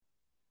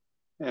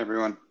Hey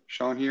everyone,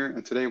 Sean here,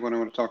 and today what I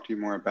want to talk to you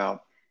more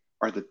about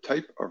are the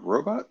type of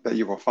robot that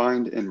you will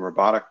find in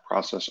robotic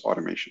process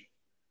automation.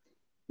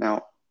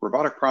 Now,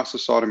 robotic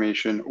process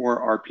automation,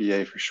 or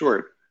RPA for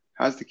short,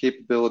 has the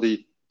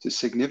capability to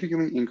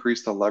significantly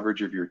increase the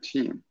leverage of your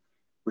team,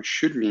 which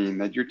should mean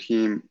that your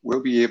team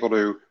will be able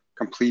to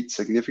complete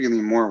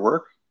significantly more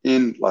work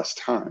in less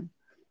time.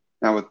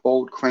 Now, with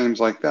bold claims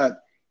like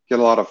that, get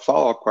a lot of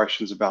follow-up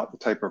questions about the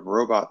type of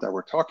robot that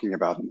we're talking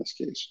about in this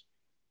case.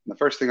 The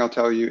first thing I'll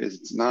tell you is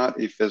it's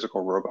not a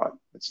physical robot.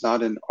 It's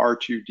not an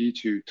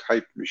R2D2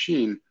 type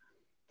machine.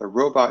 The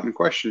robot in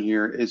question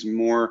here is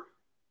more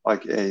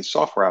like a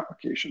software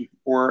application,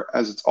 or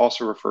as it's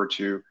also referred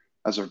to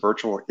as a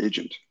virtual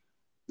agent.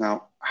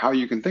 Now, how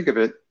you can think of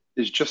it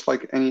is just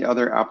like any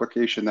other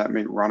application that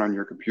may run on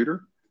your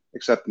computer,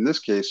 except in this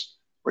case,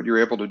 what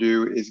you're able to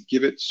do is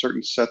give it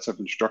certain sets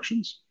of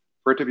instructions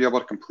for it to be able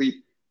to complete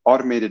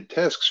automated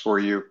tasks for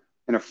you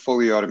in a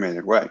fully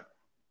automated way.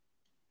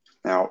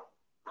 Now,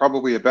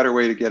 probably a better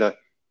way to get a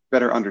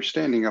better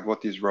understanding of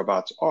what these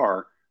robots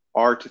are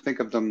to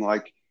think of them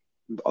like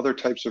other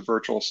types of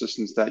virtual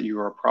assistants that you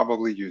are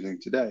probably using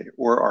today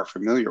or are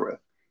familiar with,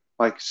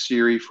 like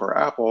Siri for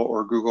Apple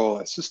or Google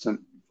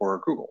Assistant for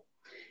Google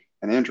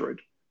and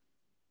Android.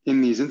 In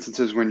these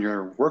instances, when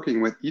you're working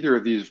with either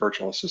of these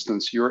virtual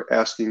assistants, you're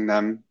asking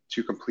them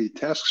to complete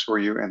tasks for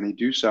you, and they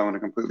do so in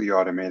a completely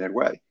automated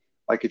way.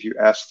 Like if you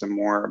ask them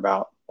more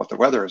about what the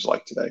weather is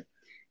like today,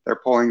 they're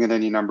pulling in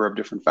any number of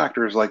different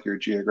factors like your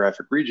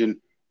geographic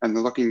region, and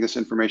they're looking this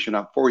information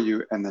up for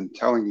you and then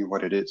telling you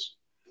what it is.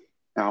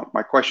 Now,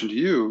 my question to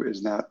you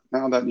is that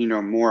now that you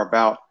know more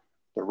about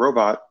the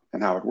robot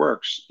and how it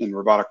works in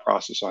robotic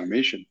process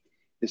automation,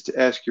 is to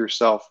ask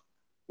yourself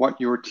what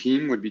your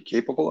team would be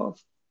capable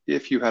of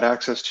if you had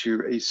access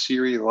to a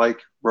Siri-like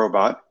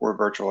robot or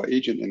virtual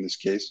agent in this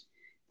case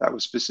that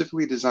was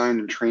specifically designed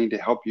and trained to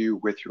help you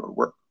with your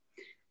work.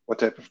 What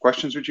type of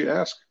questions would you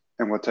ask,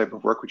 and what type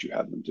of work would you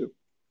have them do?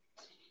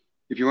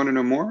 If you want to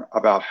know more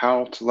about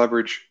how to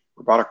leverage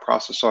robotic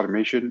process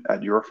automation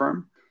at your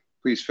firm,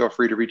 please feel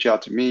free to reach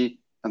out to me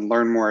and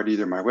learn more at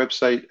either my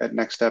website at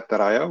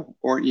nextstep.io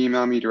or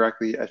email me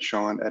directly at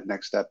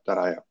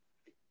sean@nextstep.io.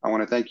 I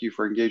want to thank you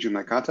for engaging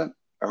my content.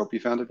 I hope you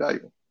found it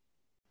valuable.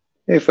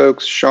 Hey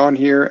folks, Sean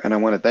here, and I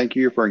want to thank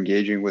you for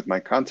engaging with my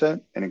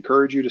content and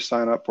encourage you to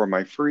sign up for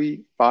my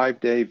free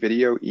 5-day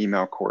video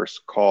email course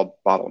called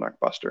Bottleneck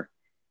Buster.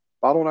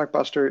 Bottleneck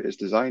Buster is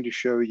designed to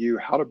show you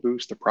how to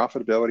boost the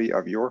profitability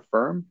of your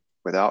firm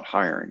without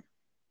hiring.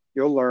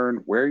 You'll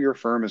learn where your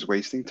firm is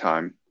wasting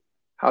time,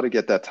 how to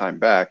get that time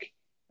back,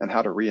 and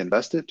how to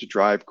reinvest it to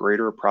drive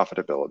greater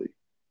profitability.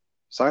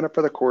 Sign up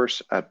for the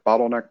course at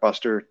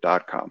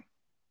bottleneckbuster.com.